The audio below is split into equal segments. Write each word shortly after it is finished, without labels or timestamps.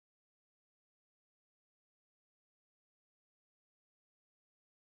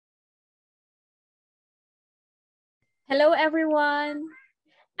Hello everyone!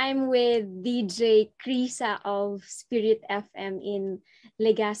 I'm with DJ Krisa of Spirit FM in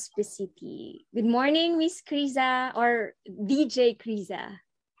Legazpi City. Good morning, Miss Krisa or DJ Krisa.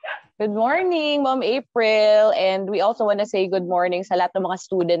 Good morning, Ma'am April. And we also want to say good morning sa lahat ng mga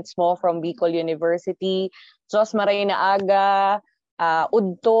students mo from Bicol University. Diyos maray na aga,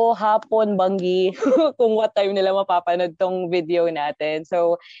 udto, hapon, banggi, kung what time nila mapapanood tong video natin.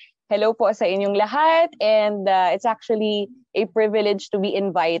 So, hello po sa inyong lahat. And it's actually a privilege to be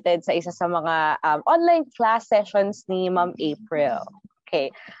invited sa isa sa mga online class sessions ni Ma'am April.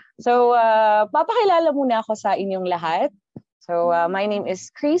 Okay. So, papakilala muna ako sa inyong lahat. So, my name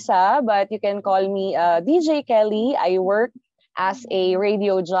is Krisa, but you can call me DJ Kelly. I work as a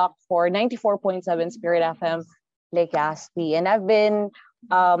radio jock for 94.7 Spirit FM Legazpi. And I've been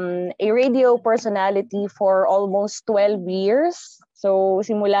a radio personality for almost 12 years. So,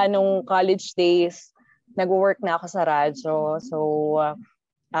 simula nung college days, nag-work na ako sa radyo. So,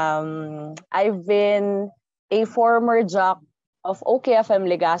 I've been a former jock of OKFM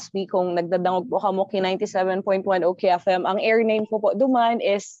Legazpi. Kung nagdadangog po kamo ki 97.1 OKFM, ang air name ko po duman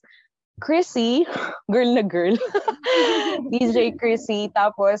is Chrissy, girl na girl. DJ Chrissy.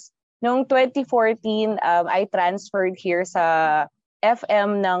 Tapos, noong 2014, I transferred here sa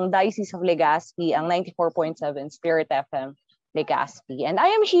FM ng Diocese of Legazpi, ang 94.7 Spirit FM Legazpi. And I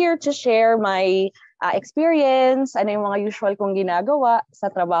am here to share my experience, ano yung mga usual kong ginagawa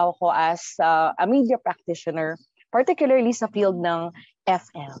sa trabaho ko as a media practitioner, particularly sa field ng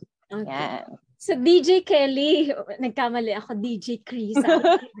FM. Okay. Yan. So, DJ Kelly, nagkamali ako, DJ Krisa.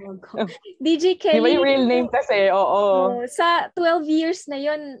 DJ Kelly. Di ba yung real name kasi? Oo. Sa 12 years na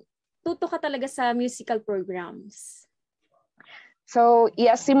yon, tuto ka talaga sa musical programs. So,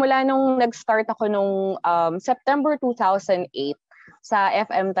 yes, simula nung nag-start ako nung September 2008, sa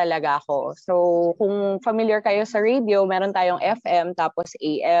FM talaga ako. So, kung familiar kayo sa radio, meron tayong FM tapos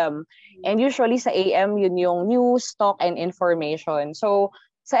AM. And usually sa AM, yun yung news, talk, and information. So,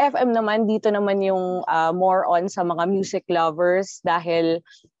 sa FM naman, dito naman yung more on sa mga music lovers dahil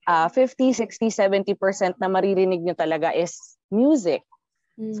 50, 60, 70% na maririnig nyo talaga is music.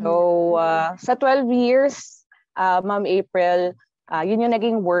 Mm-hmm. So, sa 12 years, Ma'am April, yun yung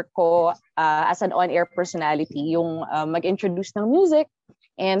naging work ko as an on-air personality, yung mag-introduce ng music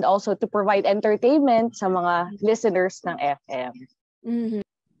and also to provide entertainment sa mga listeners ng FM. Mm-hmm.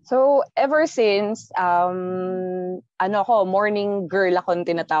 So, ever since, morning girl akong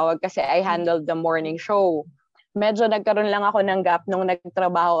tinatawag kasi I handled the morning show. Medyo nagkaroon lang ako ng gap nung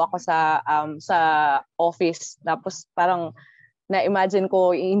nagtrabaho ako sa office. Tapos parang na-imagine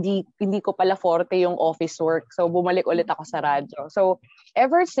ko, hindi ko pala forte yung office work. So, bumalik ulit ako sa radyo. So,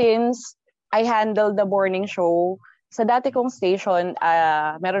 ever since I handled the morning show, sa dati kong station,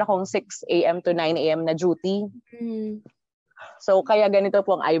 meron akong 6 a.m. to 9 a.m. na duty. Mm. So, kaya ganito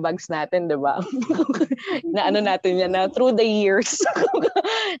po ang eyebags natin, di ba? Na ano natin yan, na through the years,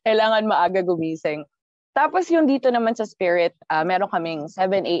 kailangan maaga gumising. Tapos yung dito naman sa Spirit, meron kaming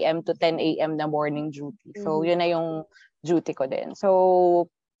 7 a.m. to 10 a.m. na morning duty. So, yun na yung duty ko din. So,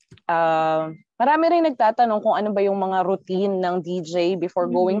 marami rin nagtatanong kung ano ba yung mga routine ng DJ before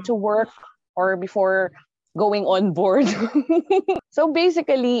going to work or before going on board. So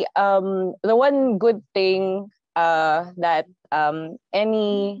basically, the one good thing that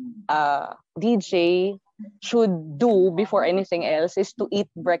any DJ should do before anything else is to eat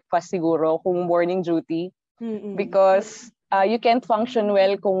breakfast siguro kung morning duty. Because you can't function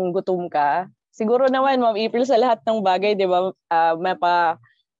well kung gutom ka. Siguro naman, Ma'am April, sa lahat ng bagay, di ba,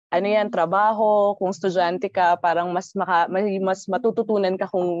 trabaho, kung estudyante ka, parang mas matututunan ka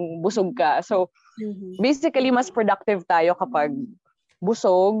kung busog ka. So, basically, mas productive tayo kapag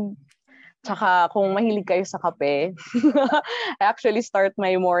busog. Tsaka, kung mahilig kayo sa kape, I actually start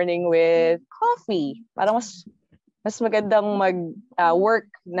my morning with coffee. Parang mas magandang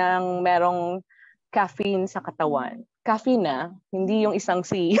mag-work ng merong caffeine sa katawan. Caffeine na, hindi yung isang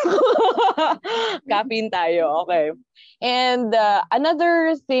C. Caffeine tayo, okay. And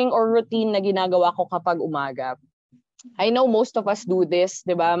another thing or routine na ginagawa ko kapag umaga, I know most of us do this,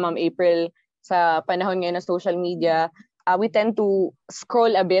 di ba, Ma'am April, sa panahon ngayon ng social media, we tend to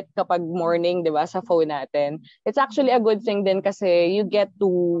scroll a bit kapag morning, di ba, sa phone natin. It's actually a good thing din kasi you get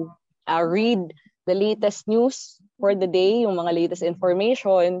to read the latest news for the day, yung mga latest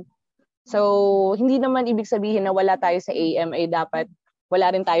information. So, hindi naman ibig sabihin na wala tayo sa AM ay dapat wala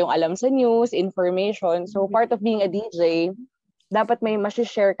rin tayong alam sa news, information. So, part of being a DJ, dapat may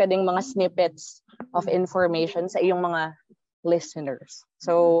masishare ka ding mga snippets of information sa iyong mga listeners.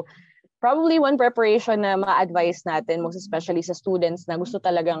 So, probably one preparation na ma-advise natin, most especially sa students na gusto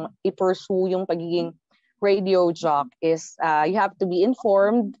talagang i-pursue yung pagiging radio jock is you have to be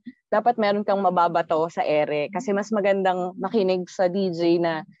informed. Dapat meron kang mababato sa ere kasi mas magandang makinig sa DJ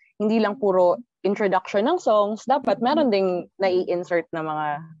na hindi lang puro introduction ng songs. Dapat meron ding nai-insert na mga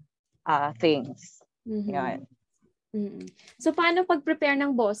things. Yan. So, paano pag-prepare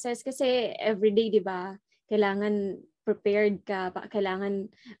ng boses? Kasi everyday, di ba, kailangan prepared ka,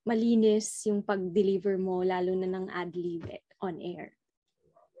 kailangan malinis yung pag-deliver mo, lalo na ng ad-lib on air.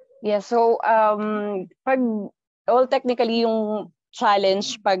 Yeah, so, technically, yung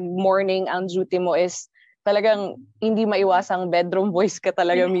challenge pag morning ang duty mo is talagang hindi maiwasang bedroom voice ka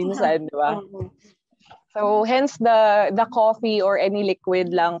talaga minsan, di ba? So, hence the coffee or any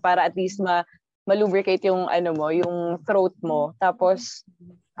liquid lang para at least malubricate yung yung throat mo. Tapos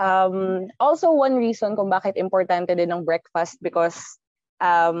also one reason kung bakit importante din ng breakfast because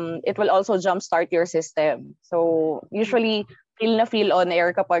it will also jumpstart your system. So usually feel on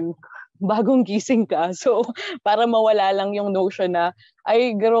air kapag bagong gising ka. So para mawala lang yung notion na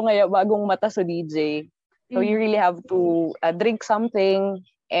ay garo ngaya bagong mata sa DJ. So you really have to drink something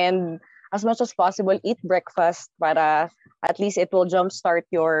and as much as possible eat breakfast para at least it will jumpstart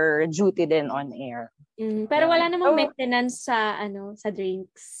your duty then on air. Pero wala namang maintenance sa sa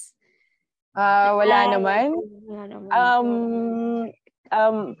drinks. Wala naman.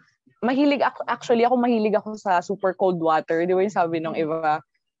 Mahilig ako sa super cold water. Di ba yung sabi ng iba,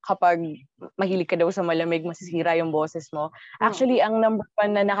 kapag mahilig ka daw sa malamig, masisira yung boses mo. Actually, ang number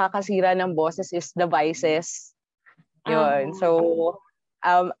one na nakakasira ng boses is devices. Yun. So,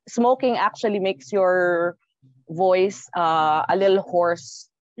 smoking actually makes your voice a little hoarse.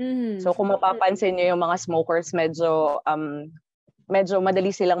 So kung mapapansin niyo yung mga smokers medyo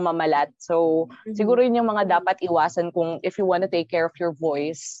madali silang mamalat. So siguro yun yung mga dapat iwasan kung if you want to take care of your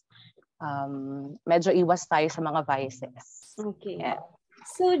voice. Medyo iwas tayo sa mga vices. Okay. Yeah.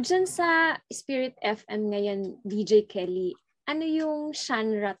 So dyan sa Spirit FM ngayon, DJ Kelly, ano yung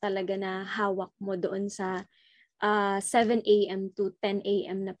genre talaga na hawak mo doon sa 7 a.m. to 10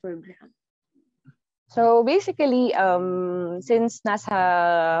 a.m. na program? So basically, since nasa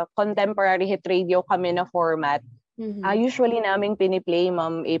contemporary hit radio kami na format, usually naming piniplay,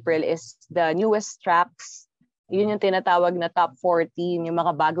 Ma'am April, is the newest tracks. Yun yung tinatawag na top 40, yung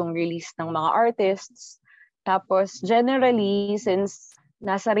mga bagong release ng mga artists. Tapos generally, since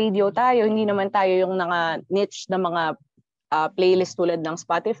nasa radio tayo, hindi naman tayo yung niche na mga playlist tulad ng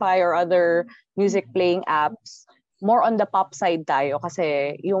Spotify or other music playing apps. More on the pop side tayo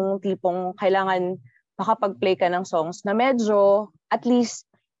kasi yung tipong kailangan makapag-play ka ng songs na medyo at least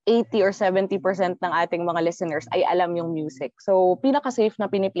 80 or 70% ng ating mga listeners ay alam yung music. So, pinaka-safe na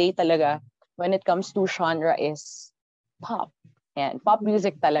piniplay talaga when it comes to genre is pop. Yan, pop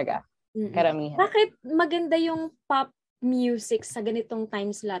music talaga. Karamihan. Bakit maganda yung pop music sa ganitong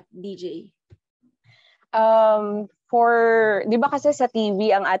time slot, DJ? Di ba kasi sa TV,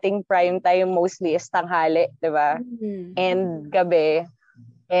 ang ating prime time mostly is tanghali, di ba? And gabi.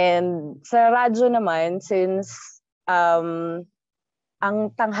 And sa radyo naman, since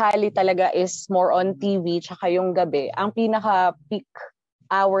ang tanghali talaga is more on TV tsaka yung gabi, ang pinaka-peak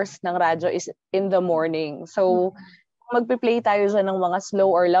hours ng radyo is in the morning. So, magpi-play tayo dyan ng mga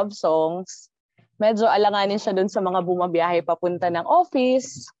slow or love songs, medyo alanganin siya dun sa mga bumabiyahe papunta ng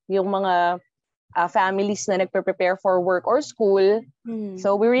office, yung mga families na nagpe-prepare for work or school.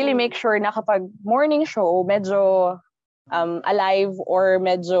 So, we really make sure na kapag morning show, medyo alive or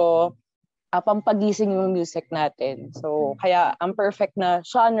medyo pampagising yung music natin. So, kaya ang perfect na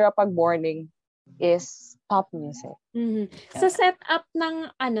genre pag morning is pop music. Sa setup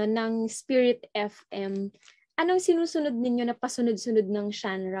ng Spirit FM, anong sinusunod ninyo na pasunod-sunod ng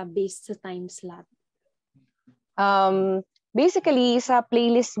genre based sa time slot? Basically, sa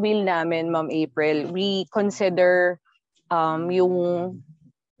playlist wheel namin, Ma'am April, we consider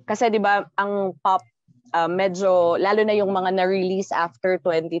kasi 'di ba ang pop medyo, lalo na yung mga na-release after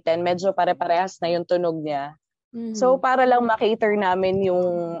 2010, medyo pare-parehas na yung tunog niya. So, para lang makater namin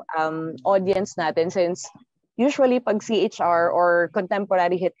yung audience natin since usually pag CHR or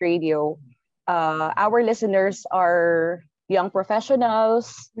contemporary hit radio, our listeners are young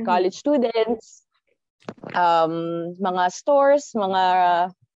professionals, college students, mga stores, mga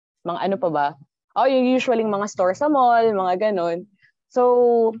ano pa ba? Yung usually mga stores sa mall, mga ganun.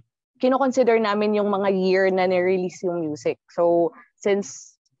 So, kino-consider namin yung mga year na ni-release yung music. So,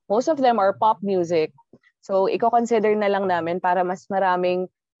 since most of them are pop music, so i-consider na lang namin para mas maraming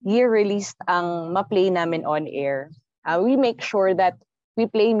year released ang ma-play namin on air. We make sure that we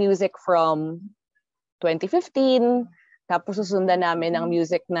play music from 2015, tapos susundan namin ang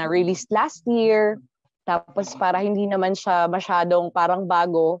music na released last year, tapos para hindi naman siya masyadong parang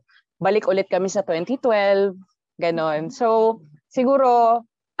bago, balik ulit kami sa 2012, ganon. So, siguro,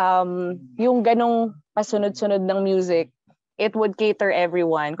 yung ganong pasunod-sunod ng music, it would cater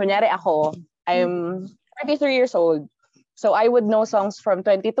everyone. Kunyari ako, I'm 33 years old. So, I would know songs from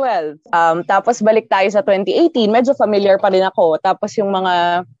 2012. Tapos, balik tayo sa 2018. Medyo familiar pa rin ako. Tapos, yung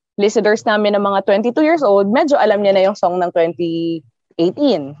mga listeners namin ng mga 22 years old, medyo alam niya na yung song ng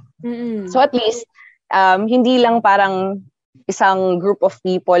 2018. So, at least, hindi lang parang isang group of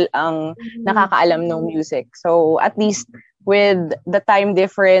people ang nakakaalam ng music. So, at least, with the time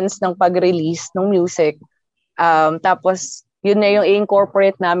difference ng pag-release ng music, tapos, yun na yung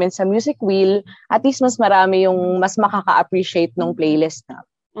i-incorporate namin sa music wheel, at least mas marami yung mas makaka-appreciate ng playlist na.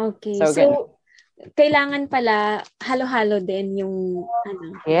 Okay. So kailangan pala halo-halo din yung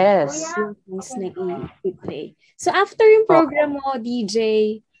yes, yung things na i-play. So after yung program mo,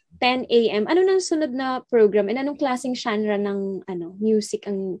 DJ, 10 a.m., ano nang sunod na program? And anong klaseng genre ng music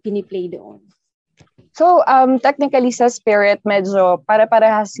ang piniplay doon? So, technically sa Spirit, medyo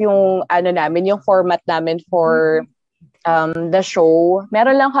para-parehas yung namin, yung format namin for the show.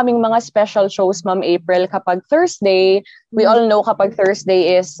 Meron lang kaming mga special shows, Ma'am April, kapag Thursday. We all know kapag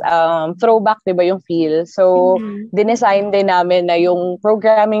Thursday is throwback, di ba yung feel? So, dinesign din namin na yung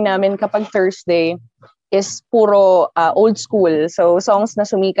programming namin kapag Thursday is puro old school. So, songs na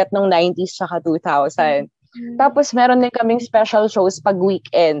sumikat nung 90s tsaka 2000. Tapos, meron din kaming special shows pag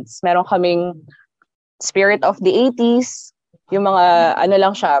weekends. Meron kaming Spirit of the 80s, yung mga,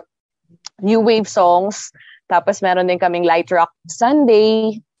 lang siya, new wave songs. Tapos meron din kaming Light Rock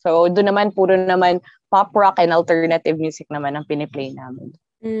Sunday. So doon naman, puro naman pop rock and alternative music naman ang piniplay namin.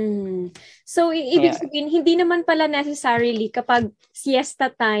 So ibig sabihin, hindi naman pala necessarily kapag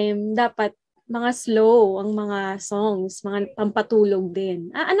siesta time, dapat mga slow ang mga songs, mga pampatulog din.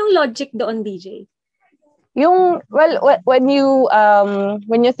 Anong logic doon, DJ? Yung, when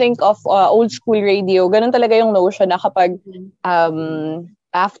you think of old school radio, ganun talaga yung notion na kapag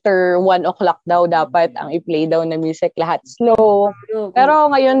after 1 o'clock daw dapat ang i-play daw na music lahat slow. Pero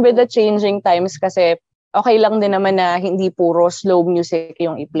ngayon with the changing times kasi okay lang din naman na hindi puro slow music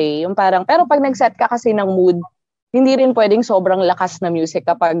yung i-play. Yung parang, pero pag nag-set ka kasi ng mood, hindi rin pwedeng sobrang lakas na music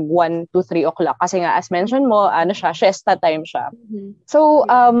kapag 1 to 3 o'clock. Kasi nga, as mentioned mo, siesta time siya. So,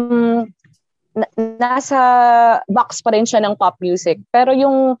 nasa box pa rin siya ng pop music. Pero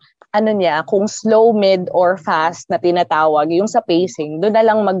yung kung slow, mid, or fast na tinatawag, yung sa pacing, doon na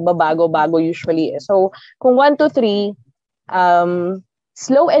lang magbabago-bago usually. So, kung 1 to 3,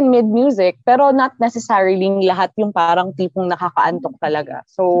 slow and mid music, pero not necessarily lahat yung parang tipong nakakaantok talaga.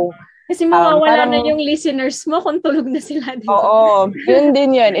 So, kasi mawawala na yung listeners mo kung tulog na sila. Diba? Oo, yun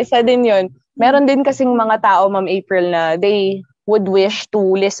din yun. Isa din yun. Meron din kasing mga tao, Ma'am April, na they would wish to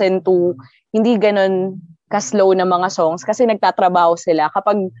listen to hindi ganun ka-slow na mga songs kasi nagtatrabaho sila.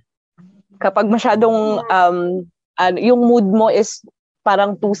 Kapag masyadong yung mood mo is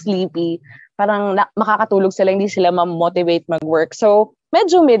parang too sleepy, parang makakatulog sila, hindi sila ma-motivate mag-work. So,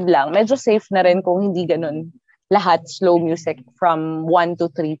 medyo mid lang. Medyo safe na rin kung hindi ganun lahat slow music from 1 to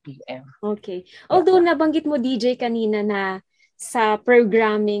 3 p.m. Okay. Although nabanggit mo, DJ, kanina na sa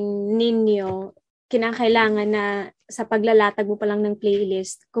programming ninyo, kinakailangan na sa paglalatag mo pa lang ng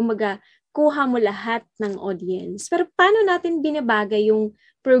playlist, kumbaga, kuha mo lahat ng audience. Pero paano natin binabagay yung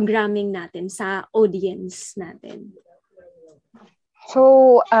programming natin sa audience natin?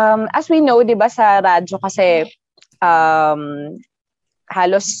 So, as we know, di ba sa radyo kasi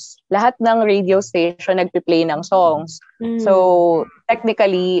halos lahat ng radio station nagpi-play ng songs. So,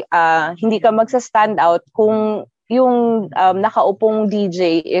 technically, hindi ka magsa-stand out kung yung nakaupong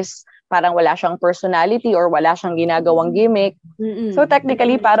DJ is parang wala siyang personality or wala siyang ginagawang gimmick. So,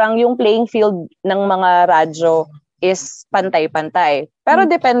 technically, parang yung playing field ng mga radyo is pantay-pantay. Pero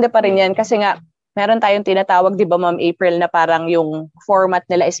depende pa rin yan kasi nga, meron tayong tinatawag, di ba, Ma'am April, na parang yung format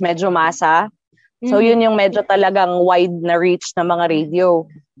nila is medyo masa. So, yun yung medyo talagang wide na reach ng mga radio.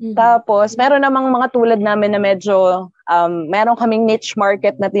 Tapos, meron namang mga tulad namin na medyo, meron kaming niche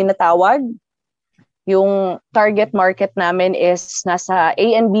market na tinatawag. Yung target market namin is nasa A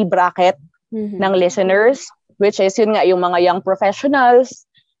and B bracket ng listeners, which is yun nga, yung mga young professionals,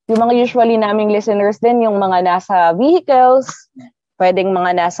 yung mga usually naming listeners din, yung mga nasa vehicles, pwedeng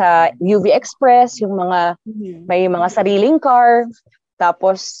mga nasa UV Express, yung mga may mga sariling car.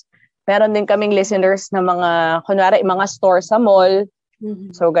 Tapos, meron din kaming listeners na mga, kunwari, mga store sa mall.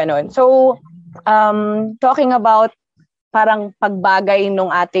 So, ganun. So, talking about parang pagbagay nung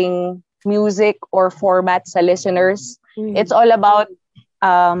ating music or format sa listeners, it's all about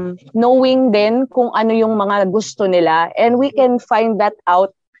knowing din kung ano yung mga gusto nila. And we can find that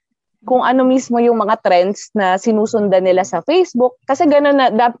out kung ano mismo yung mga trends na sinusundan nila sa Facebook. Kasi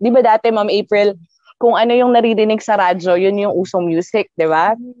gano'n na, di ba dati, Ma'am April, kung ano yung naririnig sa radyo, yun yung usong music, di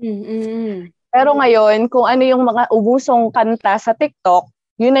ba? Pero ngayon, kung ano yung mga ubusong kanta sa TikTok,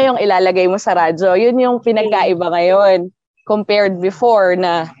 yun na yung ilalagay mo sa radyo. Yun yung pinagkaiba ngayon. Compared before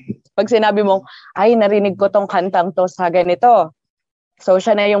na pag sinabi mo, ay, narinig ko tong kantang to sa ganito. So,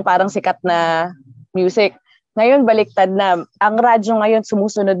 siya na yung parang sikat na music. Ngayon, baliktad na. Ang radyo ngayon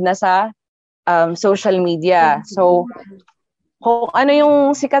sumusunod na sa social media. So, kung ano yung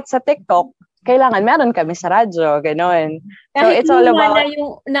sikat sa TikTok, kailangan meron kami sa radyo, gano'n. So, kahit it's all about... na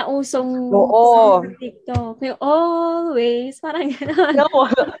yung nausong sa TikTok, yung always, parang gano'n.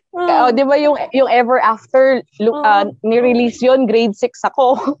 Di ba yung Ever After, ni-release yun, grade 6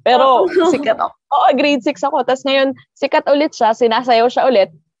 ako. Pero sikat ako. Grade 6 ako. Tapos ngayon, sikat ulit siya, sinasayaw siya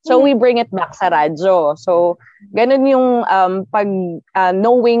ulit. So, we bring it back sa radyo. So, ganun yung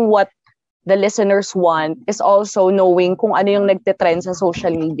knowing what the listeners want is also knowing kung ano yung nagtitrend sa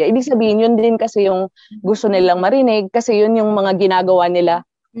social media. Ibig sabihin, yun din kasi yung gusto nilang marinig kasi yun yung mga ginagawa nila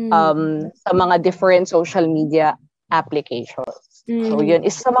sa mga different social media applications. So, yun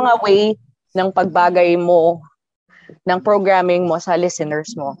is sa mga way ng pagbagay mo, ng programming mo sa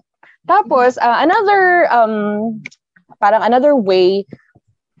listeners mo. Tapos, another way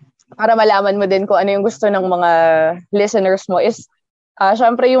para malaman mo din kung ano yung gusto ng mga listeners mo is,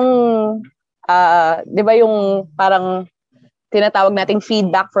 syempre yung, di ba yung parang tinatawag nating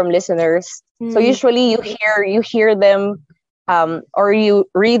feedback from listeners. So usually you hear them or you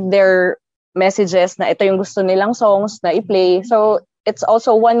read their messages na ito yung gusto nilang songs na i-play. So it's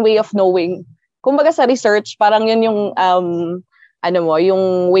also one way of knowing. Kumbaga sa research, parang yun yung yung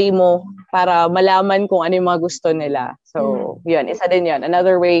way mo para malaman kung ano yung mga gusto nila. So, yun, isa din yun.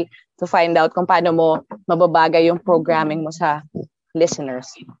 Another way to find out kung paano mo mababagay yung programming mo sa listeners.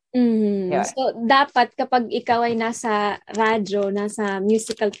 Yeah. So, dapat kapag ikaw ay nasa radyo, nasa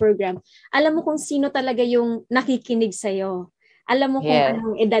musical program, alam mo kung sino talaga yung nakikinig sa'yo. Alam mo kung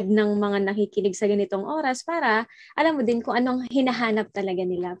anong edad ng mga nakikinig sa ganitong oras para alam mo din kung anong hinahanap talaga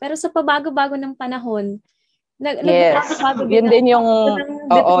nila. Pero sa pabago-bago ng panahon, yun din yung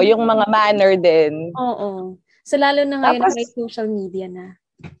yung mga manner din. Oo. So lalo na ngayon may social media na.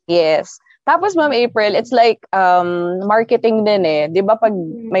 Yes. Tapos Ma'am April, it's like marketing din eh. 'Di ba pag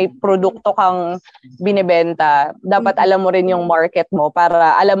may produkto kang binebenta, dapat alam mo rin yung market mo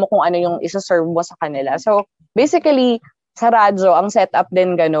para alam mo kung ano yung isa-serve mo sa kanila. So basically, sa radyo, ang setup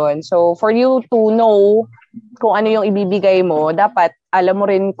din ganun. So for you to know kung ano yung ibibigay mo, dapat alam mo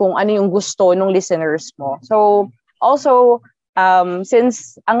rin kung ano yung gusto ng listeners mo. So also,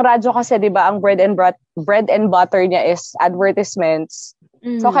 since ang radyo kasi 'di ba, ang bread and butter niya is advertisements.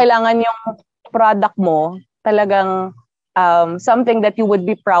 So kailangan yung product mo talagang something that you would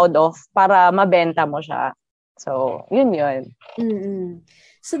be proud of para mabenta mo siya. So, yun.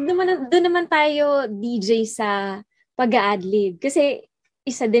 So doon naman tayo DJ sa pag-a-adlib kasi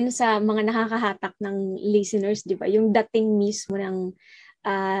isa din sa mga nakakahatak ng listeners, 'di ba? Yung dating mismo ng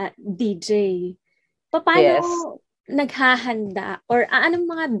DJ. Paano naghahanda or anong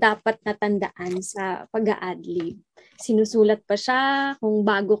mga dapat na tandaan sa pag-a-adlib? Sinusulat pa siya? Kung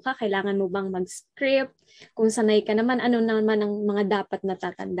bago ka, kailangan mo bang mag-script? Kung sanay ka naman, ano naman ang mga dapat na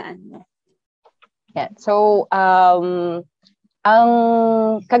tatandaan mo? Yeah. So, ang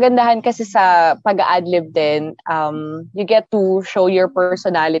kagandahan kasi sa pag-a-adlib din, you get to show your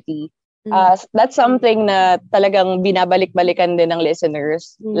personality. That's something na talagang binabalik-balikan din ng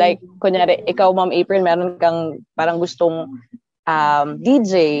listeners. Like, kunyari, ikaw, Ma'am April, meron kang parang gustong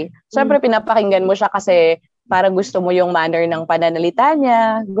DJ. Siyempre, pinapakinggan mo siya kasi parang gusto mo yung manner ng pananalita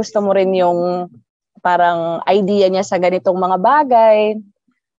niya. Gusto mo rin yung parang idea niya sa ganitong mga bagay.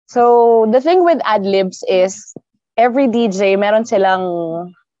 So, the thing with adlibs is, every DJ, meron silang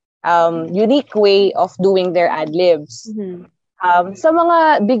unique way of doing their adlibs. Sa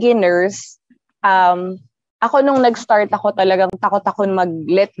mga beginners, ako nung nag-start ako talagang takot ako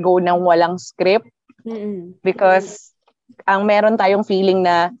mag-let go ng walang script. Because ang meron tayong feeling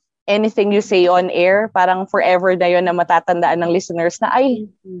na anything you say on air, parang forever na yun na matatandaan ng listeners na ay,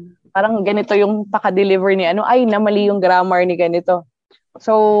 parang ganito yung paka-deliver ni ay, namali yung grammar ni ganito.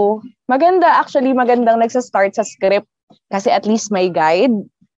 So, magandang nagsa-start sa script kasi at least may guide.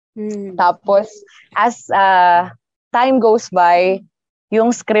 Tapos, as time goes by,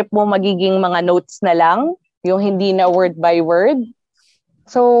 yung script mo magiging mga notes na lang, yung hindi na word by word.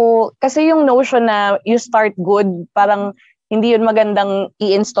 So, kasi yung notion na you start good, parang hindi yun magandang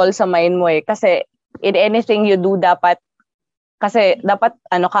i-install sa mind mo eh. Kasi in anything you do, dapat Kasi dapat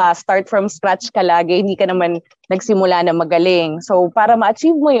start from scratch ka lagi, hindi ka naman nagsimula na magaling. So para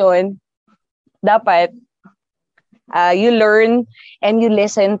ma-achieve mo 'yun, dapat you learn and you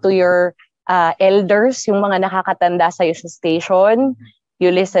listen to your elders, yung mga nakakatanda sa sa station.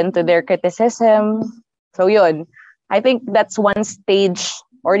 You listen to their criticism. So yun, I think that's one stage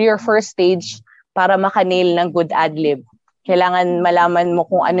or your first stage para makanail ng good adlib. Kailangan malaman mo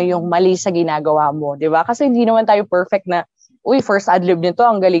kung ano yung mali sa ginagawa mo, di ba? Kasi hindi naman tayo perfect na, first adlib nito,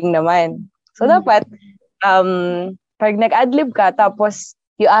 ang galing naman. So dapat, pag nag-adlib ka, tapos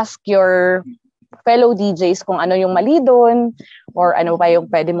you ask your fellow DJs kung ano yung mali doon or ano pa yung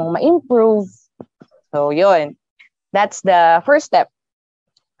pwede mong ma-improve. So yun, that's the first step.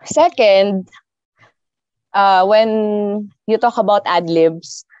 Second, when you talk about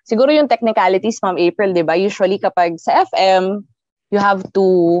ad-libs, siguro yung technicalities, Ma'am April, di ba? Usually kapag sa FM, you have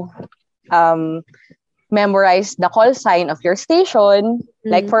to memorize the call sign of your station.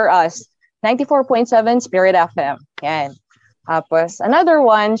 Like for us, 94.7 Spirit FM. Yan. Tapos, another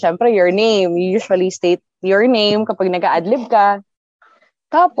one, syempre, your name. You usually state your name kapag nag-adlib ka.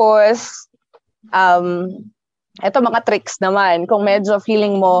 Tapos, eto mga tricks naman. Kung medyo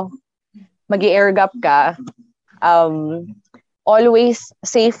feeling mo mag-i-air gap ka, always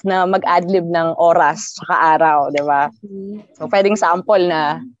safe na mag-adlib ng oras saka araw, di ba? So, pwedeng sample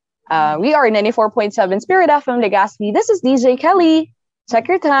na we are 94.7 Spirit FM Legazpi. This is DJ Kelly. Check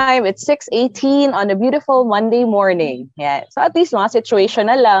your time. It's 6:18 on a beautiful Monday morning. Yeah. So, at least mga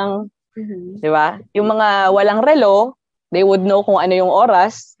situational lang. Di ba? Yung mga walang relo, they would know kung ano yung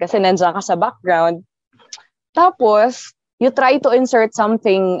oras kasi nandiyan ka sa background. Tapos, you try to insert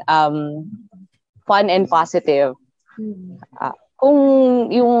something fun and positive. Kung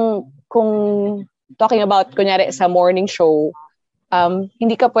talking about, kunyari, sa morning show,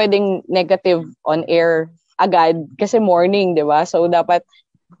 hindi ka pwedeng negative on air agad kasi morning, di ba? So, dapat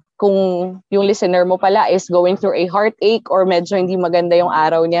kung yung listener mo pala is going through a heartache or medyo hindi maganda yung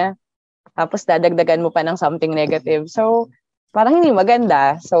araw niya, tapos dadagdagan mo pa ng something negative. So, parang hindi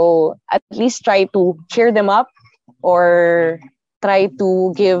maganda. So, at least try to cheer them up or try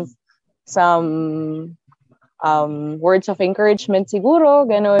to give some words of encouragement siguro,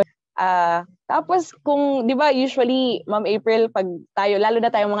 gano'n. Tapos, kung, di ba, usually, Ma'am April, pag tayo, lalo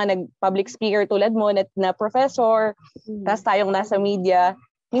na tayong mga nag-public speaker tulad mo, na professor, tapos tayong nasa media,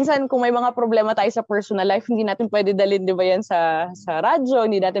 minsan, kung may mga problema tayo sa personal life, hindi natin pwede dalhin, di ba yan, sa radyo,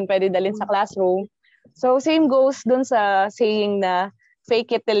 hindi natin pwede dalhin sa classroom. So, same goes dun sa saying na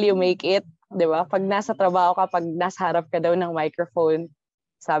fake it till you make it, di ba? Pag nasa trabaho ka, pag nasa harap ka daw ng microphone,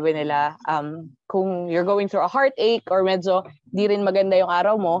 sabi nila, kung you're going through a heartache or medyo di rin maganda yung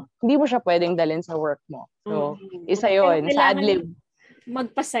araw mo, hindi mo siya pwedeng dalhin sa work mo. So, isa yun, sa adlib.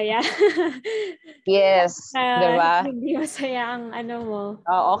 Magpasaya. Yes, di ba? Hindi masaya ang ano mo.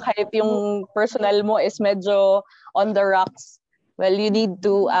 Oo, kahit yung personal mo is medyo on the rocks, well, you need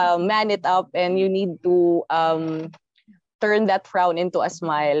to man it up and you need to turn that frown into a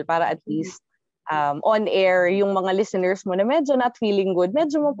smile para at least on air, yung mga listeners mo na medyo not feeling good,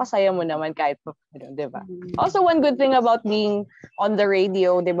 medyo mapasaya mo naman kahit pa, di ba? Also, one good thing about being on the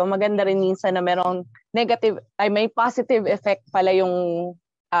radio, di ba, maganda rin minsan na merong may positive effect pala yung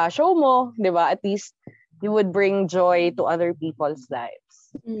show mo, di ba? At least, you would bring joy to other people's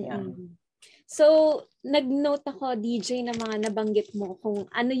lives. Yeah. So, nag-note ako, DJ, na mga nabanggit mo kung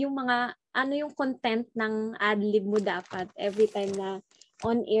ano yung content ng adlib mo dapat every time na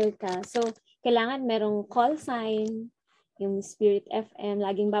on air ka. So, kailangan merong call sign, yung Spirit FM,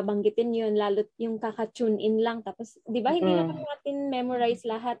 laging babanggitin yun, lalo't yung kaka-tune in lang. Tapos, di ba, hindi naman natin memorize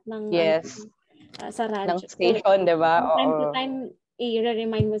lahat ng sa radyo. Ng station, so, di ba? From time to time,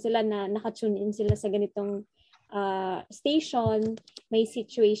 i-remind mo sila na naka-tune in sila sa ganitong station, may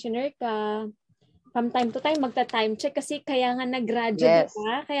situationer ka. From time to time, magta-time check kasi kaya nga nag-radyo,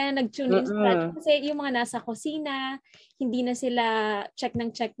 diba? Kaya nag-tune in sa radyo. Kasi yung mga nasa kusina, hindi na sila check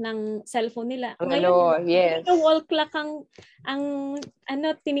ng cellphone nila. Ngayon, wall clock ang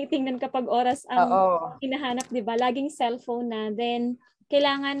tinitingnan kapag oras ang hinahanap, diba? Laging cellphone na. Then,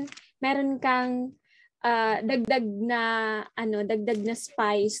 kailangan meron kang dagdag na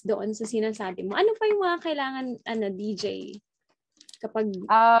spice doon sa sinasabi mo. Ano pa yung mga kailangan DJ kapag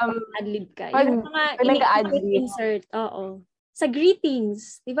adlib ka? Yung mga insert, sa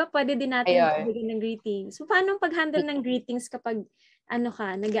greetings, 'di ba? Pwede din natin bigyan ng greetings. So paano pag-handle ng greetings kapag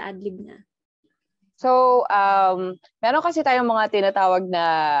nag-a-adlib na? So, meron kasi tayong mga tinatawag na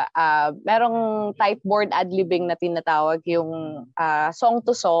merong type board adlibbing na tinatawag yung song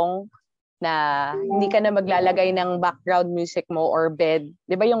to song na hindi ka na maglalagay ng background music mo or bed.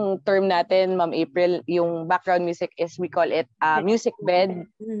 'Di ba yung term natin, Ma'am April, yung background music is we call it music bed.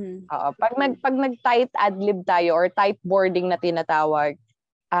 Pag nag-tight adlib tayo or tight boarding na tinatawag,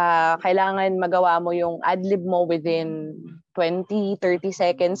 kailangan magawa mo yung adlib mo within 20-30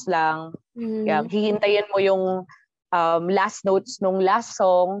 seconds lang. Yeah, hihintayin mo yung last notes nung last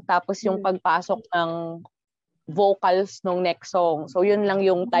song, tapos yung pagpasok ng vocals nung next song. So, yun lang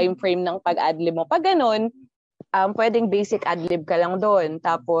yung time frame ng pag-adlib mo. Pag ganun, pwedeng basic adlib ka lang doon.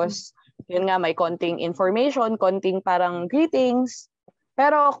 Tapos, yun nga, may konting information, konting parang greetings.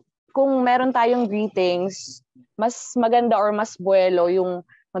 Pero, kung meron tayong greetings, mas maganda or mas buwelo yung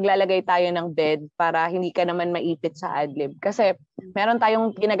maglalagay tayo ng bed para hindi ka naman maipit sa adlib. Kasi, meron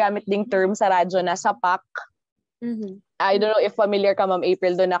tayong ginagamit ding term sa radyo na sapak. I don't know if familiar ka, Ma'am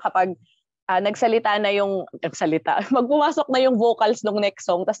April, doon na kapag magpumasok na yung vocals ng next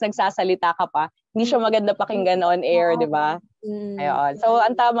song, tapos nagsasalita ka pa, hindi siya maganda pakinggan on air, di ba? Ayun. So,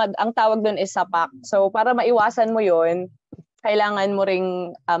 ang tawag doon is sapak. So, para maiwasan mo yun, kailangan mo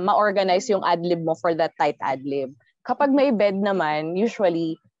ring ma-organize yung adlib mo for that tight adlib. Kapag may bed naman,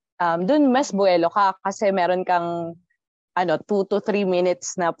 usually, doon mas buwelo ka kasi meron kang 2 to 3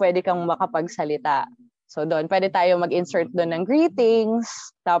 minutes na pwede kang makapagsalita. So, doon, pwede tayo mag-insert doon ng greetings,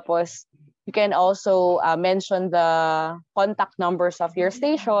 tapos, you can also mention the contact numbers of your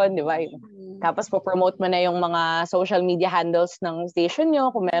station, di ba? Tapos po-promote mo na yung mga social media handles ng station nyo,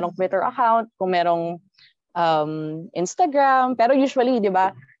 kung merong Twitter account, kung merong Instagram. Pero usually, di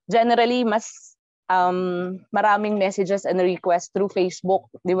ba, generally, mas maraming messages and requests through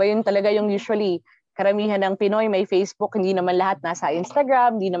Facebook. Di ba yun talaga yung usually, karamihan ng Pinoy may Facebook, hindi naman lahat nasa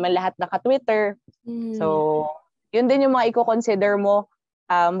Instagram, hindi naman lahat naka-Twitter. So, yun din yung mga i-consider mo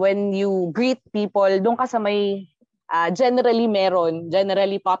when you greet people, doon ka sa may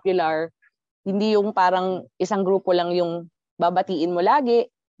generally popular, hindi yung parang isang grupo lang yung babatiin mo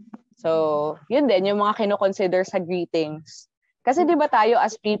lagi. So, yun din, yung mga kino-consider sa greetings. Kasi di ba tayo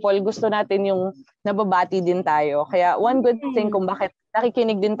as people, gusto natin yung nababati din tayo. Kaya one good thing kung bakit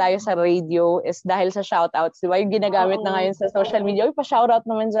nakikinig din tayo sa radio is dahil sa shoutouts. Di ba? Yung ginagamit na ngayon sa social media, pa-shoutout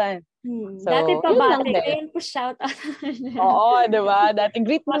naman dyan. So, dati pa bate, ngayon po shoutout. Oo, di ba? Dati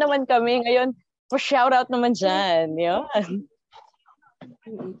greet mo naman kami, ngayon po shoutout naman dyan. Yun.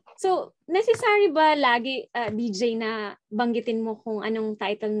 So, necessary ba lagi, DJ, na banggitin mo kung anong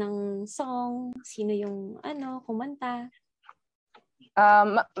title ng song, sino yung kumanta?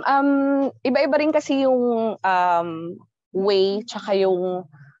 Iba-iba rin kasi yung way tsaka yung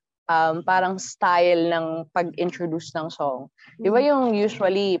parang style ng pag-introduce ng song. Di ba yung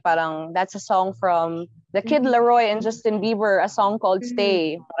usually parang that's a song from The Kid Laroi and Justin Bieber, a song called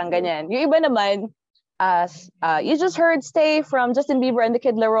Stay. Parang ganyan. Yung iba naman, you just heard Stay from Justin Bieber and The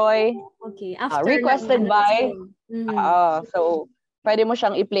Kid Laroi. Okay. After requested by. So, pwede mo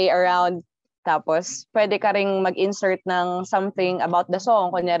siyang i-play around. Tapos, pwede ka ring mag-insert ng something about the song.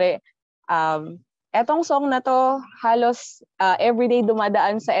 Kunyari, etong song na to, halos everyday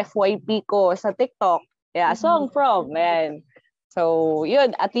dumadaan sa FYP ko sa TikTok. Yeah, song from. Ayan. So,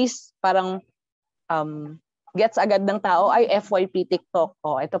 yun, at least parang gets agad ng tao, ay FYP TikTok.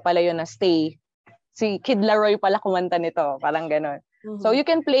 Ito pala yun na Stay. Si Kid Laroi pala kumanta nito. Parang ganon. So, you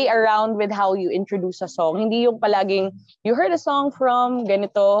can play around with how you introduce a song. Hindi yung palaging, you heard a song from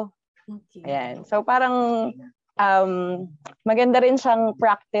ganito. Okay. Ayan. So, parang maganda rin siyang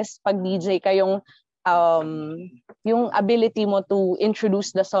practice pag DJ ka yung ability mo to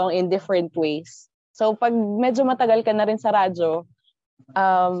introduce the song in different ways. So, pag medyo matagal ka na rin sa radyo,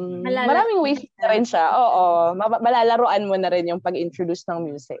 maraming ways na rin siya. Oo, malalaroan mo na rin yung pag-introduce ng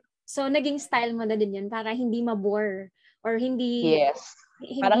music. So, naging style mo na din yun para hindi mabore or hindi... Yes.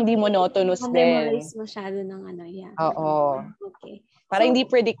 Parang hindi monotonous din. Memorize masyado ng yeah. Oo. Okay. Para hindi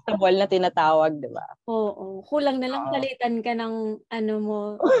predictable na tinatawag, di ba? Oo. Kulang na lang palitan ka ng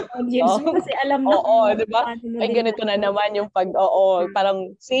audience mo kasi alam na. Oo, di ba? Ay, ganito na naman yung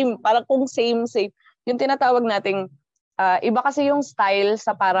parang same, parang kung same. Yung tinatawag nating, iba kasi yung style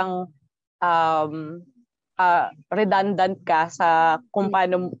sa parang redundant ka sa kung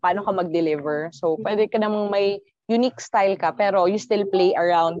paano ka mag-deliver. So, pwede ka namang may unique style ka, pero you still play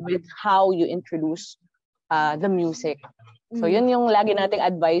around with how you introduce the music. So, yun yung lagi nating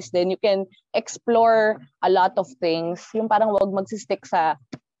advice. Then, you can explore a lot of things. Yung parang wag magsistick sa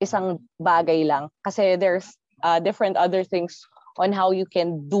isang bagay lang. Kasi there's different other things on how you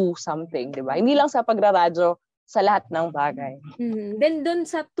can do something, di ba? Hindi lang sa pagraradyo, sa lahat ng bagay. Then, dun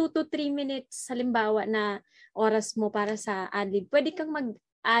sa 2 to 3 minutes, halimbawa na oras mo para sa adlib, pwede kang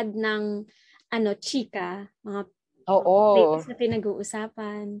mag-add ng chika, mga Oo. Latest na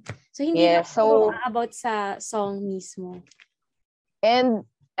pinag-uusapan. So, hindi lang puro about sa song mismo. And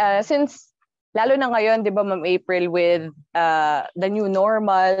since, lalo na ngayon, di ba, Ma'am April, with the new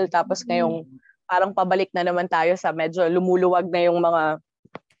normal, tapos ngayong parang pabalik na naman tayo sa medyo lumuluwag na yung mga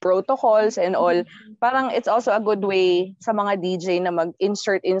protocols and all, parang it's also a good way sa mga DJ na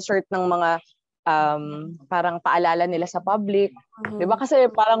mag-insert ng mga parang paalala nila sa public. Diba? Kasi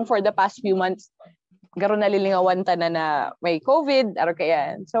parang for the past few months, garo nalilingawan ta na may COVID, aro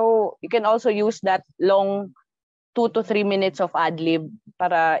kaya. So, you can also use that long 2 to 3 minutes of ad-lib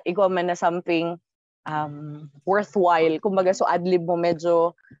para ikaw man na something worthwhile. Kumbaga, so ad-lib mo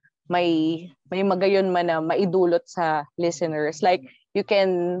medyo may magayon man na maidulot sa listeners. Like, you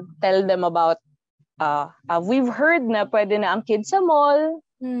can tell them about, we've heard na pwede na ang kids sa mall.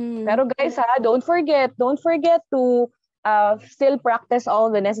 Pero guys, don't forget to still practice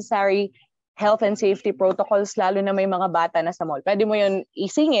all the necessary health and safety protocols, lalo na may mga bata na sa mall. Pwede mo yun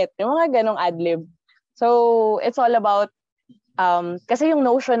isingit, yung mga ganong ad-lib. So, it's all about, kasi yung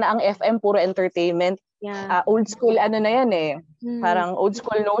notion na ang FM puro entertainment, old school na yan eh. Parang old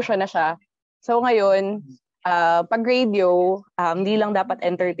school notion na siya. So ngayon, pag radio, hindi lang dapat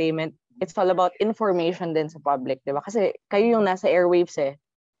entertainment. It's all about information din sa public, di ba? Kasi kayo yung nasa airwaves eh.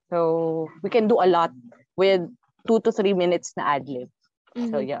 So we can do a lot with 2 to 3 minutes na ad-lib.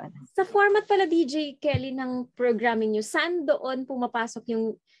 So yan. Sa format pala, DJ Kelly, ng programming nyo, saan doon pumapasok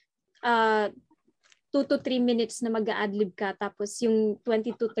yung 2 to 3 minutes na mag-a-adlib ka, tapos yung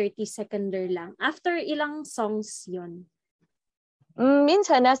 20 to 30 seconder lang? After ilang songs yon?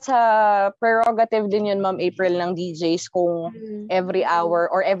 Minsan, nasa prerogative din yun, Ma'am April, ng DJs kung every hour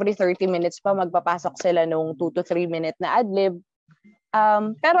or every 30 minutes pa magpapasok sila nung 2 to 3 minute na adlib.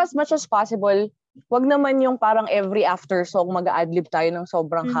 Pero as much as possible, wag naman yung parang every after song mag-a-adlib tayo ng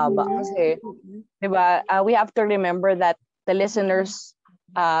sobrang haba. Kasi, di ba, we have to remember that the listeners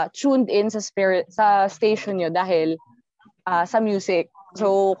tuned in sa station nyo dahil sa music.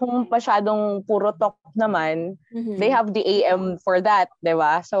 So, kung masyadong puro talk naman, they have the AM for that, di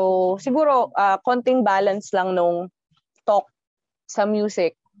ba? So, siguro, konting balance lang nung talk sa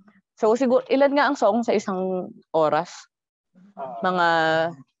music. So, siguro, ilan nga ang song sa isang oras? Mga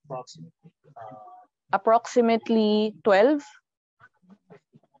approximately 12?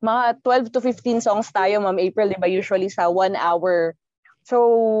 Mga 12 to 15 songs tayo, Ma'am April, di ba? Usually sa 1 hour.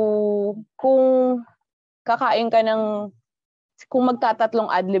 So, kung kakain ka kung magtatatlong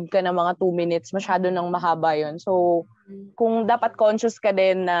adlib ka ng mga 2 minutes, masyado nang mahaba yon. So, kung dapat conscious ka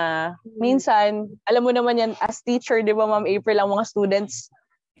din na minsan, alam mo naman yan, as teacher, di ba, Ma'am April, ang mga students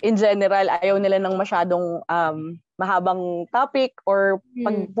in general, ayaw nila ng masyadong mahabang topic or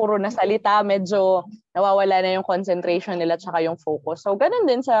pag puro na salita, medyo nawawala na yung concentration nila tsaka yung focus. So, ganun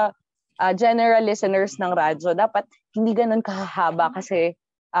din sa general listeners ng radyo. Dapat hindi ganun kahaba kasi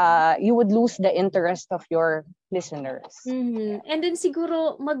you would lose the interest of your listeners. And then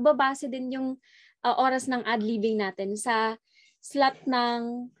siguro magbabase din yung oras ng ad-libbing natin sa slot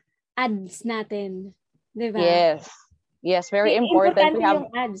ng ads natin. Diba? Yes, very important. We have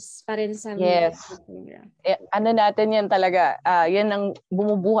yung ads pa rin sa program. Ano natin yan talaga, yan ang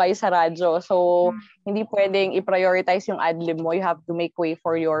bumubuhay sa radyo. So, hindi pwedeng i-prioritize yung ad-lib mo. You have to make way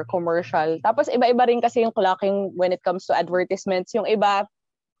for your commercial. Tapos, iba-iba rin kasi yung clocking when it comes to advertisements. Yung iba,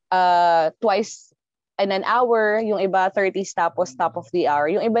 twice in an hour. Yung iba, 30s tapos top of the hour.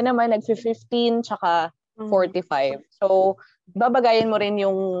 Yung iba naman, nag-15 tsaka 45. So, babagayin mo rin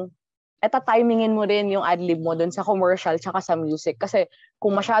yung timingin mo rin yung adlib mo dun sa commercial tsaka sa music. Kasi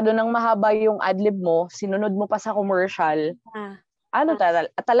kung masyado nang mahaba yung adlib mo, sinunod mo pa sa commercial,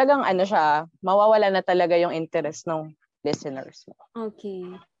 talagang siya, mawawala na talaga yung interest ng listeners mo. Okay.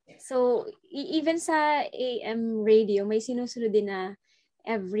 So, even sa AM radio, may sinusunod din na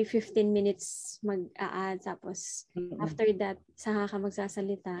every 15 minutes mag-a-add, tapos after that, saka ka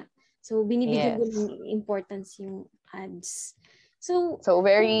magsasalita. So, binibigyan din ng importance yung ads. So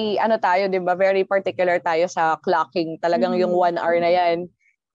very, tayo, di ba? Very particular tayo sa clocking. Talagang yung 1 hour na yan,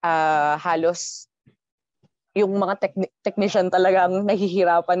 halos yung mga technician talagang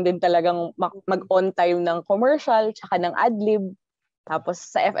nahihirapan din talagang mag-on time ng commercial, tsaka ng adlib. Tapos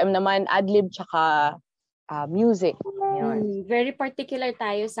sa FM naman, adlib, tsaka music. Very particular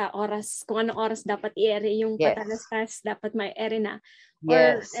tayo sa oras, kung anong oras dapat i-air yung patalastas, dapat may air na.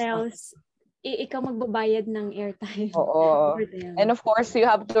 Or else, ikaw magbabayad ng airtime. Oo. And of course, you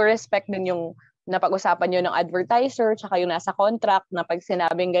have to respect din yung napag-usapan nyo ng advertiser tsaka yung nasa contract na pag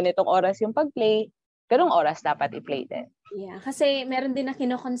sinabing ganitong oras yung pag-play, ganong oras dapat i-play din. Yeah, kasi meron din na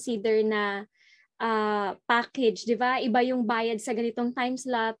kino-consider na package, di ba? Iba yung bayad sa ganitong time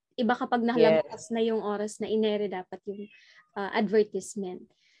slot, iba kapag nakalabas na yung oras na inere dapat yung advertisement.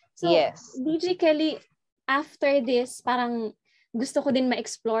 So, DJ Kelly, after this, parang gusto ko din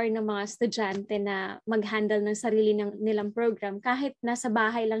ma-explore ng mga estudyante na mag-handle ng sarili nilang program kahit nasa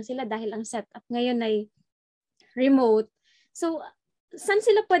bahay lang sila dahil ang setup ngayon ay remote. So, saan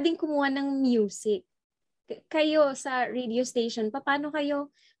sila pwedeng kumuha ng music? Kayo sa radio station, paano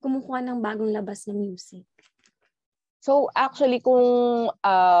kayo kumukuha ng bagong labas na music? So, actually, kung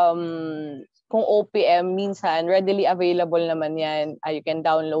OPM, minsan, readily available naman yan. You can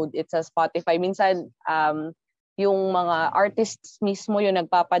download it sa Spotify. Minsan, yung mga artists mismo yung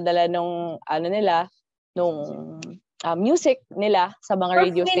nagpapadala nung music nila sa mga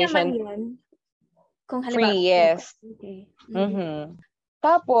radio station. Naman yun. Kung halimbawa, free, yes. Okay. Mm-hmm.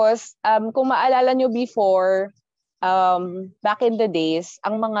 Tapos, kung maalala nyo before, back in the days,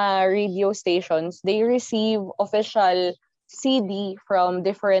 ang mga radio stations, they receive official CD from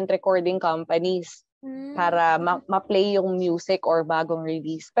different recording companies para ma-play yung music or bagong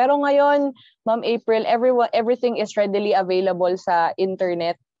release. Pero ngayon, Ma'am April, everything is readily available sa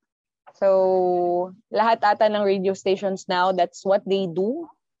internet. So, lahat ata ng radio stations now, that's what they do.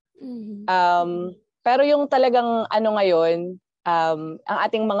 Mm-hmm. Pero yung talagang ngayon, ang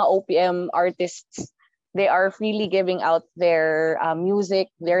ating mga OPM artists, they are freely giving out their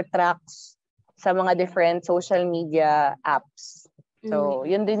music, their tracks sa mga different social media apps. So,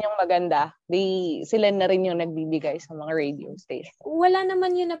 yun din yung maganda. Sila na rin yung nagbibigay sa mga radio station. Wala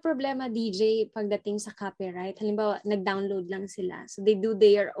naman yun na problema, DJ, pagdating sa copyright. Halimbawa, nag-download lang sila. So, they do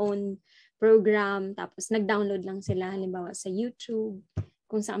their own program, tapos nag-download lang sila, halimbawa, sa YouTube,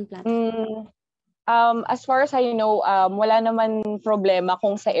 kung saan platform. As far as I know, wala naman problema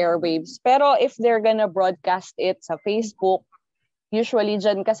kung sa airwaves. Pero if they're gonna broadcast it sa Facebook, usually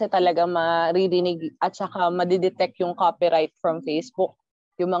dyan kasi talaga maririnig at saka madidetect yung copyright from Facebook.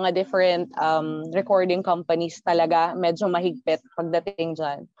 Yung mga different recording companies talaga medyo mahigpit pagdating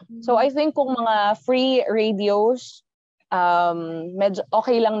dyan. So I think kung mga free radios, medyo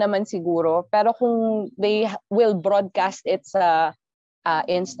okay lang naman siguro. Pero kung they will broadcast it sa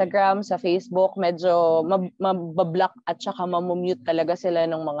Instagram, sa Facebook, medyo mabablock at saka mamumute talaga sila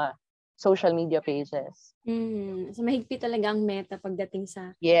ng mga social media pages. So mahigpit talaga ang meta pagdating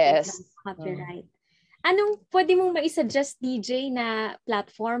sa copyright. Anong pwede mong maisuggest, DJ, na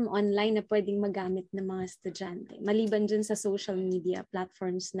platform online na pwedeng magamit ng mga estudyante? Maliban dyan sa social media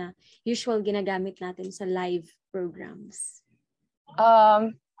platforms na usual ginagamit natin sa live programs.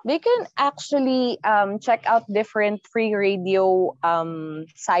 They can actually check out different free radio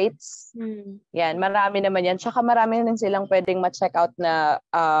sites. Yan, marami naman yan. Tsaka marami din silang pwedeng ma-check out na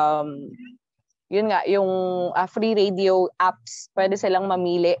yun nga, yung free radio apps. Pwede silang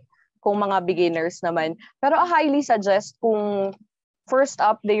mamili kung mga beginners naman. Pero I highly suggest kung first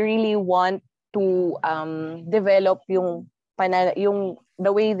up, they really want to develop yung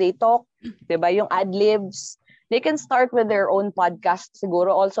the way they talk, 'di ba? Yung ad-libs. They can start with their own podcast,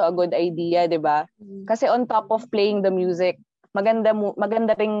 siguro also a good idea, 'di ba? Kasi on top of playing the music, maganda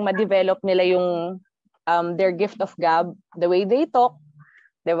ring ma-develop nila yung their gift of gab, the way they talk,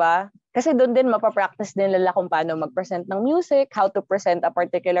 'di ba? Kasi doon din mapapractice din nila kung paano mag-present ng music, how to present a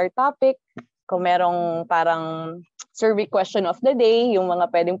particular topic, kung merong parang survey question of the day, yung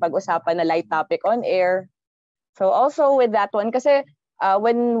mga pwedeng pag-usapan na light topic on air. So also with that one, kasi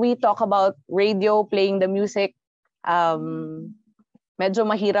when we talk about radio, playing the music, medyo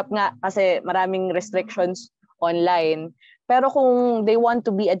mahirap nga kasi maraming restrictions online. Pero kung they want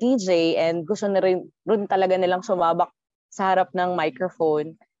to be a DJ and gusto na rin talaga nilang sumabak sa harap ng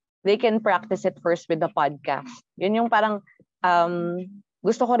microphone, they can practice it first with the podcast. Yun yung parang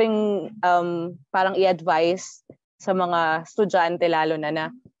gusto ko ring parang i-advise sa mga estudyante lalo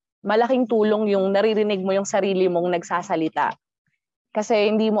na malaking tulong yung naririnig mo yung sarili mong nagsasalita. Kasi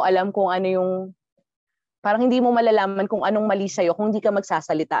hindi mo alam kung ano yung parang hindi mo malalaman kung anong mali sa'yo kung hindi ka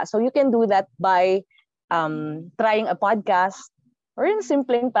magsasalita. So you can do that by trying a podcast or in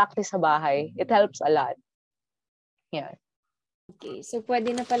simpleng practice sa bahay. It helps a lot. Yeah. Okay, so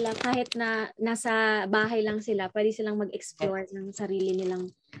pwede na pala kahit na nasa bahay lang sila, pwede silang mag-explore ng sarili nilang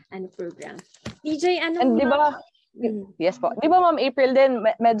program. DJ, And di ba, yes po. Di ba Ma'am April din,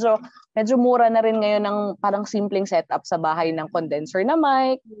 medyo mura na rin ngayon ng parang simpleng setup sa bahay ng condenser na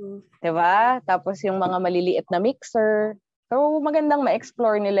mic. Di ba? Tapos yung mga maliliit na mixer. So magandang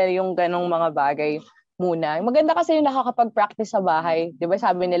ma-explore nila yung ganong mga bagay muna. Maganda kasi yung nakakapag-practice sa bahay. Di ba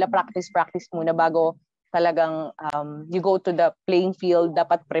sabi nila practice muna bago talagang you go to the playing field,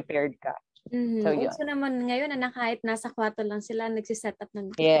 dapat prepared ka. Mm-hmm. So, yun. Also naman ngayon na kahit nasa kwarto lang sila, nagsiset up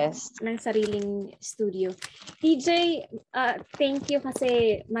ng sariling studio. TJ, thank you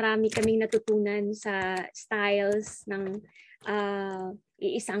kasi marami kaming natutunan sa styles ng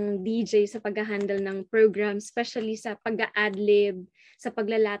isang DJ sa pag-handle ng program, especially sa pag-adlib, sa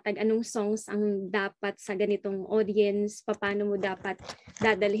paglalatag, anong songs ang dapat sa ganitong audience, paano mo dapat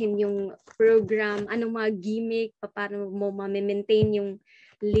dadalhin yung program, anong mga gimmick, paano mo ma-maintain yung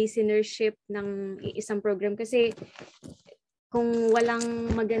listenership ng isang program. Kasi kung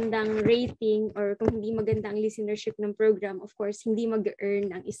walang magandang rating or kung hindi maganda ang listenership ng program, of course, hindi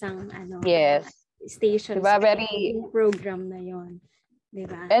mag-earn ang isang station diba, yung program na yon.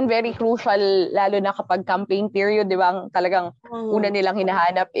 Diba? And very crucial, lalo na kapag campaign period, di ba? Talagang una nilang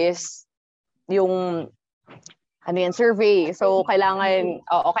hinahanap is yung survey. So, kailangan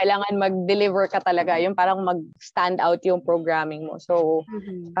mag-deliver ka talaga. Yung parang mag-stand out yung programming mo. So,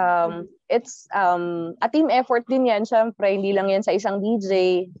 it's a team effort din yan. Siyempre, hindi lang yan sa isang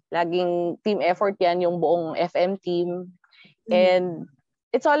DJ. Laging team effort yan, yung buong FM team. And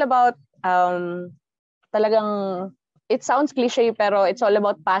it's all about talagang, it sounds cliche, pero it's all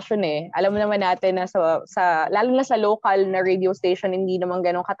about passion eh. Alam mo naman natin na lalo na sa local na radio station, hindi naman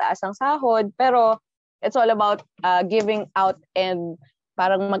ganun kataas ang sahod. Pero, it's all about giving out and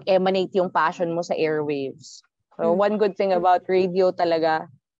parang mag-emanate yung passion mo sa airwaves. So, one good thing about radio talaga,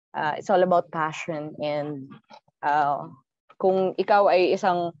 it's all about passion. And kung ikaw ay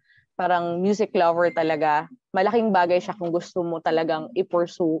isang parang music lover talaga, malaking bagay siya kung gusto mo talagang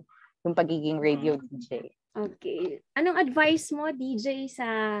i-pursue yung pagiging radio DJ. Okay. Anong advice mo, DJ,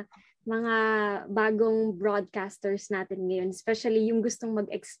 sa mga bagong broadcasters natin ngayon, especially yung gustong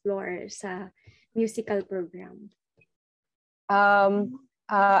mag-explore sa musical program?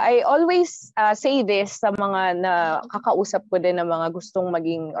 I always say this sa mga nakakausap ko din ng mga gustong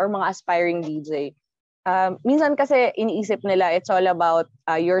maging or mga aspiring DJ. Minsan kasi iniisip nila it's all about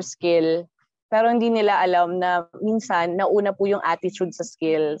your skill, pero hindi nila alam na minsan nauna po yung attitude sa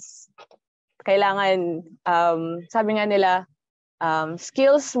skills. Kailangan, sabi nga nila,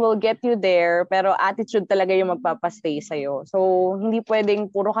 skills will get you there, pero attitude talaga yung magpapastay sa'yo. So, hindi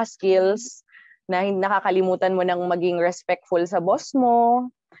pwedeng puro ka skills na nakakalimutan mo ng maging respectful sa boss mo,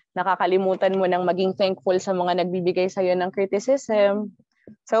 nakakalimutan mo ng maging thankful sa mga nagbibigay sa'yo ng criticism.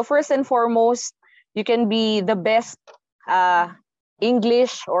 So, first and foremost, you can be the best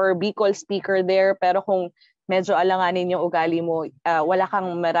English or Bicol speaker there, pero kung medyo alanganin yung ugali mo, wala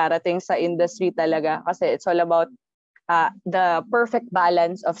kang mararating sa industry talaga kasi it's all about the perfect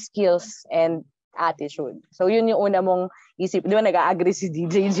balance of skills and attitude. So yun yung una mong isip. Di ba nag-a-agree si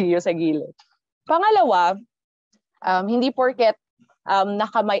DJ Gio sa gilid? Pangalawa, hindi porket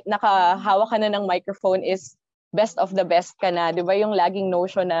nakahawak ka na ng microphone is best of the best ka na. Di ba yung laging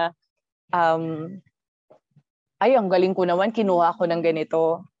notion na ay, ang galing ko naman, kinuha ko ng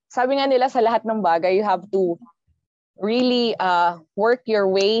ganito. Sabi nga nila sa lahat ng bagay, you have to really work your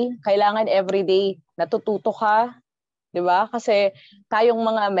way. Kailangan everyday natututo ka, 'di ba? Kasi tayong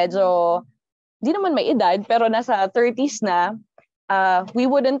mga medyo di naman may edad pero nasa 30s na, we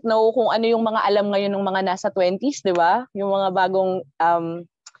wouldn't know kung ano yung mga alam ngayon ng mga nasa 20s, 'di ba? Yung mga bagong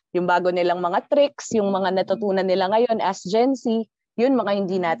yung bago nilang mga tricks, yung mga natutunan nila ngayon as Gen Z, yun mga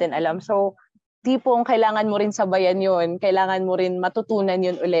hindi natin alam. So tipong kailangan mo rin sabayan yun, kailangan mo rin matutunan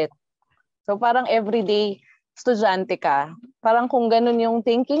yun ulit. So parang everyday estudyante ka, parang kung ganun yung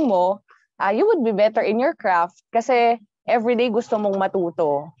thinking mo, you would be better in your craft kasi everyday gusto mong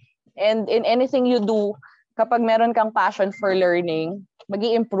matuto. And in anything you do, kapag meron kang passion for learning,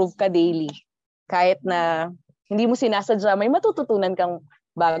 mag-i-improve ka daily. Kahit na hindi mo sinasadya, may matututunan kang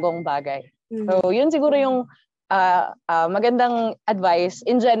bagong bagay. So yun siguro yung magandang advice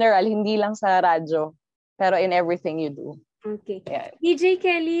in general, hindi lang sa radyo, pero in everything you do. Okay. Yeah. DJ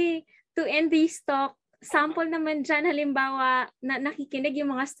Kelly, to end this talk, sample naman dyan, halimbawa, na nakikinig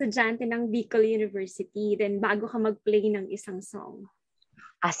yung mga estudyante ng Bicol University, then bago ka mag-play ng isang song.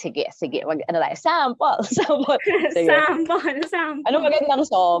 Sige. Sample. Sige. sample. Ano magandang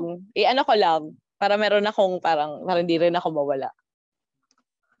song? Ano ko lang, para meron akong parang hindi rin ako mawala.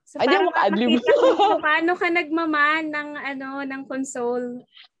 So, para makita ko paano ka nagmaman ng console.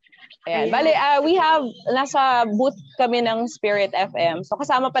 Ayan. Bale, we have, nasa booth kami ng Spirit FM. So,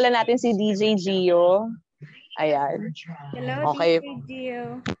 kasama pala natin si DJ Gio. Ayan. Hello, okay. DJ Gio.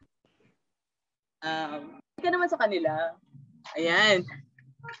 Ika naman sa kanila. Ayan.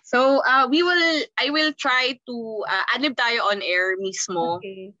 So, I will try to adlib tayo on air mismo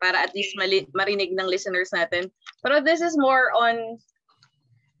para at least marinig ng listeners natin. Pero this is more on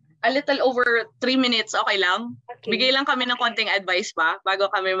a little over 3 minutes, okay lang? Okay. Bigay lang kami ng konting advice pa bago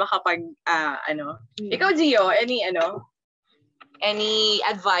kami makapag, Ikaw, Gio, any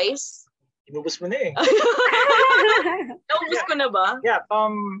advice? Inubos mo na eh. Naubos ko na ba? Yeah,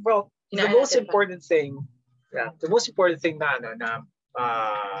 well, the most important thing na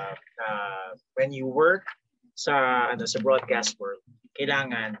when you work sa broadcast world,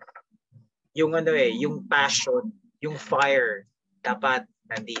 kailangan yung yung passion, yung fire dapat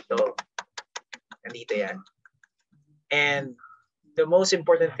nandito yan. And the most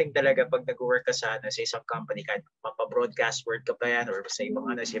important thing talaga pag nag-work ka sa isang company, kahit mapa-broadcast world ka pa yan or sa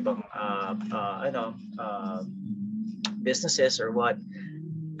ibang businesses or what,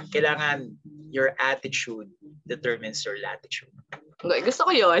 kailangan your attitude determines your latitude. Gusto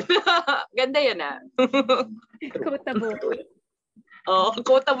ko yun. Ganda yan ah. Quotable.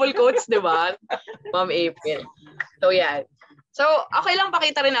 Quotable quotes, di ba? Ma'am April. So yan. So, okay lang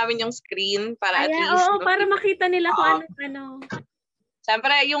pakita rin namin yung screen para at least... Oo, para makita nila kung ano.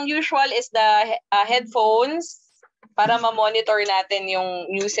 Siyempre, yung usual is the headphones para ma-monitor natin yung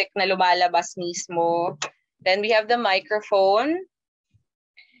music na lumalabas mismo. Then we have the microphone.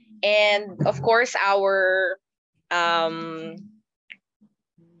 And of course, our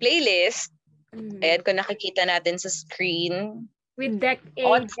playlist. Ayan, kung nakikita natin sa screen. With deck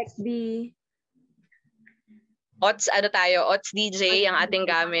A, deck B. Ots DJ ang ating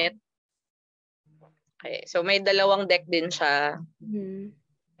gamit. Okay, so may dalawang deck din siya.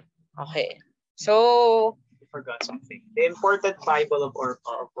 Okay. So, I forgot something. The important Bible of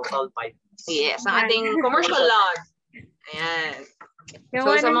Vocal Bible. Yes, ang ating commercial log. Ayan.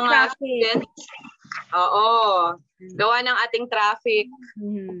 Gawa so, sa mga students, gawa ng ating traffic.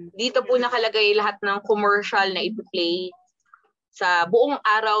 Dito po nakalagay lahat ng commercial na i-play sa buong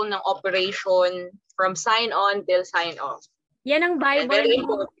araw ng operation from sign on till sign off. Yan ang Bible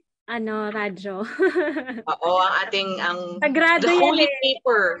ng radyo. Ang ating the holy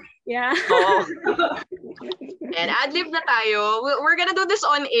paper. Yeah. And ad-lib na tayo. We're gonna do this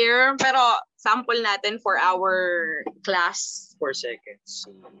on air, pero sample natin for our class. 4 seconds.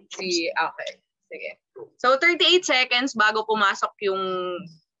 Okay. Sige. So 38 seconds bago pumasok yung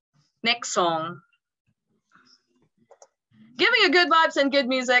next song. Giving you good vibes and good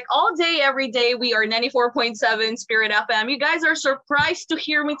music all day, every day. We are 94.7 Spirit FM. You guys are surprised to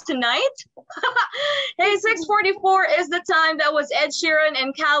hear me tonight? Hey, 6:44 is the time. That was Ed Sheeran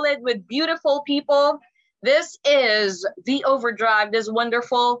and Khaled with Beautiful People. This is The Overdrive, this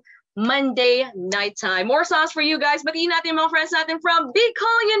wonderful Monday nighttime. More songs for you guys. Batiin natin mga friends natin from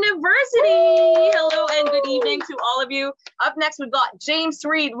Bicol University. Hello and good evening to all of you. Up next, we've got James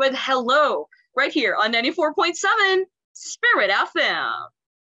Reid with Hello, right here on 94.7 Spirit FM.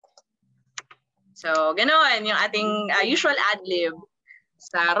 So, ganoon yung ating usual ad-lib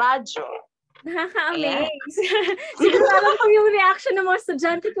sa radyo. Nakaka-amaze. Siguro alam ko yung reaction ng mga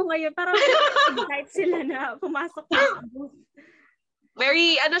estudyante ko ngayon. Parang excited sila na pumasok na.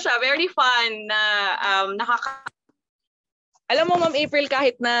 Very, very fun na Alam mo, Ma'am April,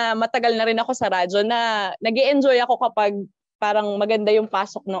 kahit na matagal na rin ako sa radyo, na nag-e-enjoy ako kapag parang maganda yung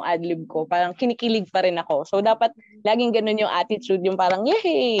pasok ng ad-lib ko. Parang kinikilig pa rin ako. So, dapat laging ganun yung attitude, yung parang,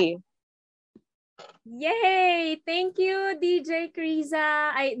 yay! Yay! Thank you, DJ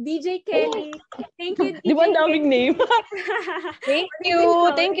Kriza. DJ Kelly. Thank you, DJ Di ba ang daming name? Thank you.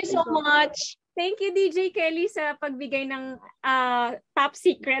 Thank you so much. Thank you, DJ Kelly, sa pagbigay ng top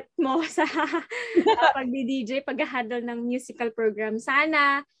secret mo sa pagdi-DJ, pag-handle ng musical program.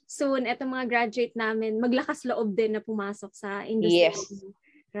 Sana soon, etong mga graduate namin, maglakas loob din na pumasok sa industry ng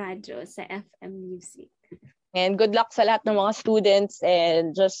radyo, sa FM music. And good luck sa lahat ng mga students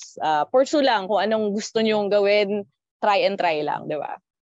and just pursue lang kung anong gusto nyong gawin, try and try lang, di ba?